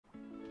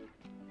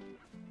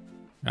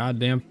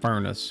Goddamn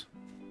furnace.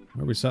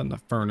 Where are we setting the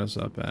furnace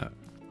up at?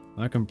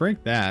 I can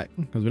break that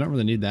because we don't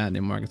really need that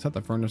anymore. I can set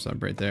the furnace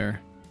up right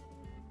there.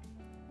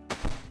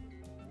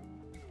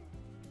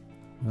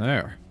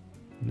 There.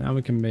 Now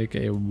we can make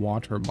a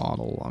water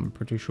bottle, I'm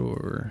pretty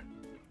sure.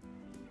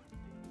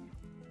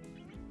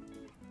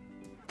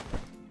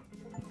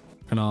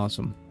 Kind of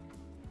awesome.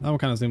 That one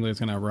kind of seems like it's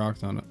gonna have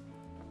rocks on it.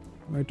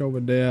 Right over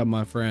there,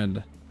 my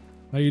friend.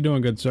 How you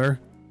doing, good sir?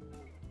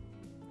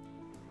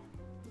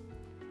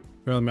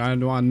 I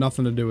don't want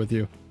nothing to do with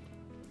you.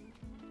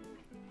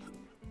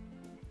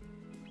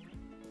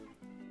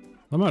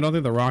 I don't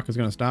think the rock is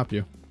gonna stop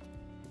you.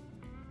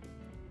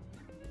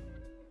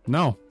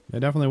 No, it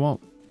definitely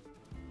won't.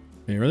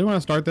 You really want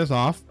to start this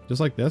off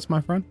just like this,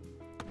 my friend?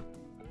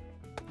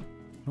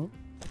 Oh.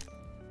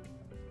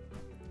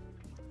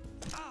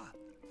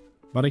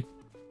 Buddy.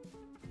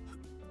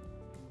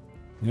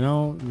 You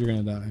know, you're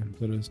gonna die.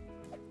 So just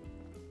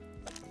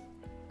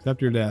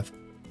accept your death.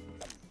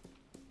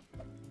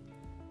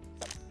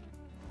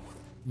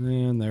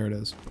 And there it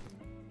is.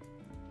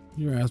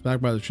 Your ass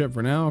back by the ship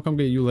for now. I'll come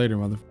get you later,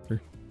 motherfucker.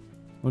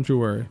 Don't you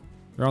worry.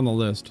 They're on the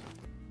list.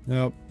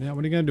 Yep. Yeah,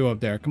 what are you gonna do up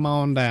there? Come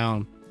on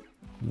down.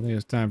 I think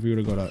it's time for you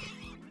to go to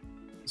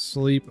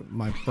sleep,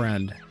 my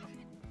friend.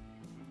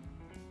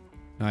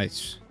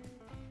 Nice.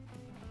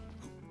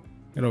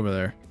 Get over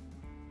there.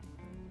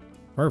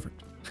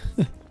 Perfect.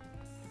 You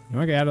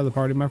want to get out of the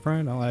party, my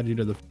friend? I'll add you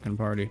to the fucking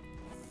party.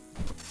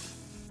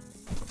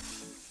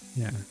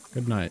 Yeah,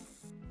 good night.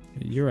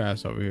 Get your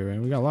ass over here,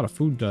 man. We got a lot of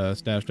food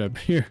stashed up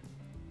here.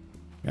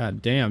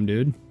 God damn,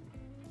 dude.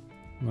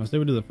 Well, I say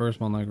we do the first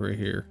one like right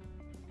here.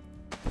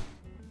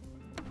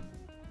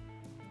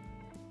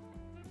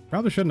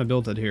 Probably shouldn't have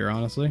built it here,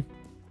 honestly.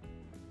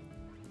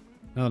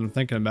 Now that I'm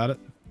thinking about it.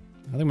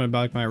 I think I'm gonna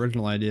back my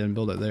original idea and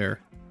build it there.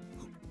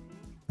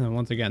 And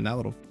once again, that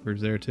little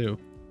fucker's there too.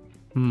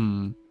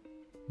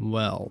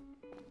 Well.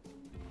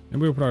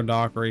 Maybe we'll put our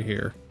dock right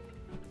here.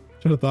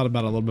 Should have thought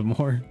about it a little bit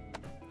more.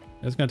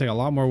 It's gonna take a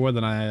lot more wood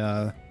than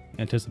I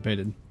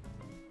anticipated.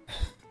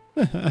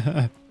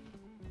 I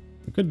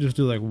could just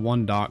do like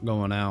one dock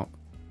going out.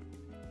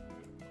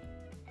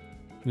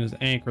 And just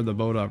anchor the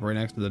boat up right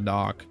next to the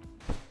dock.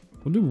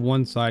 We'll do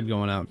one side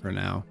going out for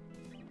now.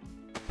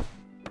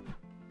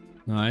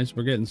 Nice,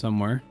 we're getting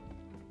somewhere.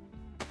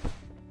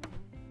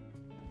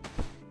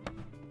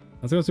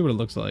 Let's go see what it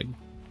looks like.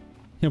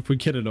 If we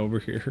get it over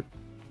here.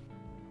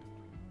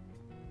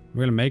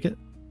 We're gonna make it?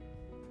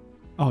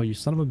 Oh, you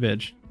son of a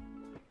bitch.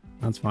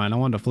 That's fine. I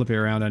wanted to flip it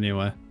around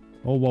anyway.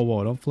 Oh, whoa,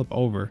 whoa. Don't flip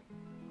over.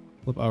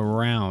 Flip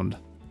around.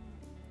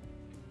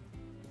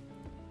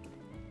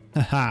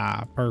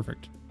 Haha,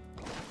 perfect.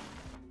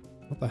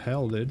 What the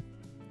hell, dude?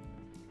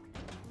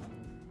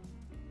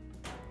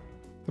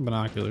 The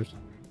binoculars.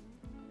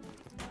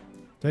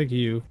 Take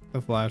you.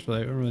 The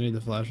flashlight. I don't really need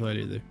the flashlight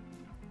either.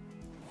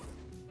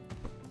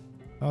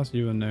 Toss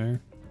you in there.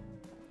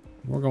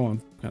 We're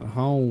going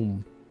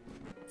home.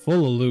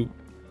 Full of loot.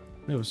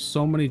 There was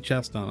so many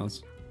chests on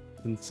us.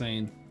 It's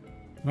insane.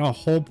 The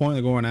whole point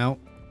of going out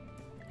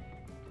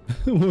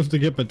was to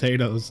get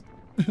potatoes.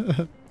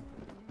 I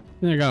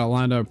think I got it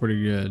lined up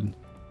pretty good.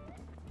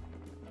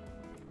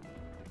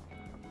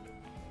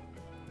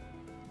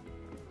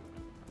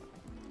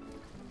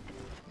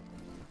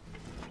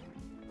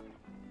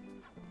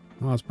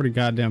 Oh, it's pretty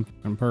goddamn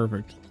fucking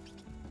perfect.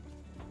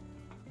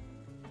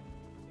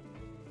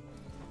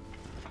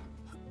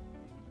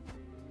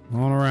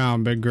 On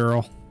around, big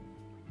girl.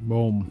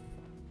 Boom.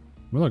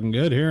 We're looking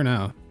good here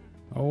now.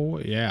 Oh,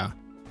 yeah.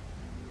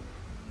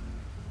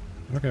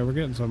 Okay, we're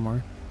getting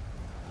somewhere.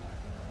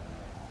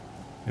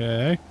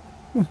 Okay.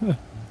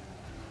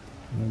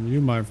 And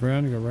you, my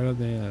friend, go right at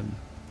the end.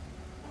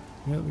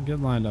 Get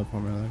lined up for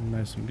me. That's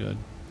nice and good.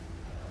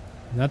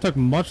 That took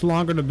much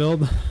longer to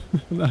build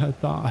than I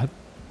thought.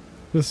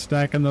 Just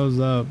stacking those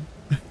up.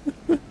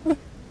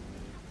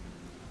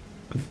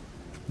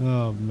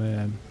 Oh,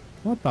 man.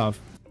 What the f...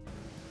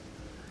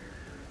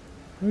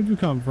 Where'd you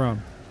come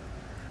from?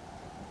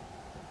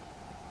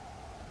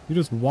 You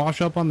just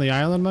wash up on the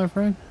island, my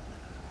friend?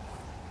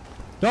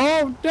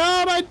 Don't!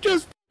 I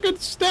just fucking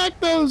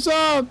stacked those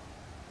up!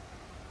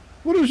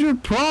 What is your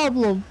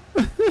problem?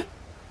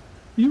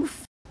 You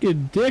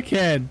fucking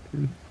dickhead!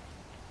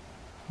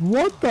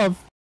 What the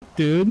f,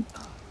 dude?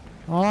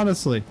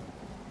 Honestly.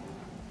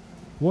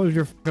 What is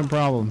your fucking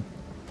problem?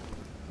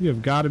 You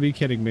have got to be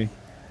kidding me.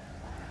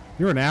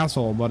 You're an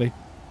asshole, buddy.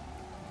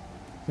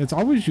 It's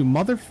always you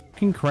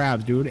motherfucking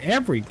crabs, dude.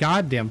 Every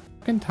goddamn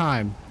fucking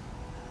time.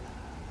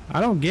 I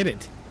don't get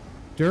it.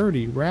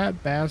 Dirty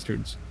rat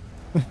bastards.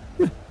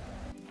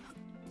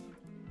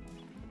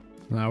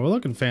 Now we're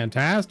looking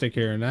fantastic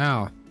here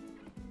now.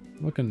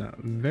 Looking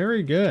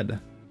very good.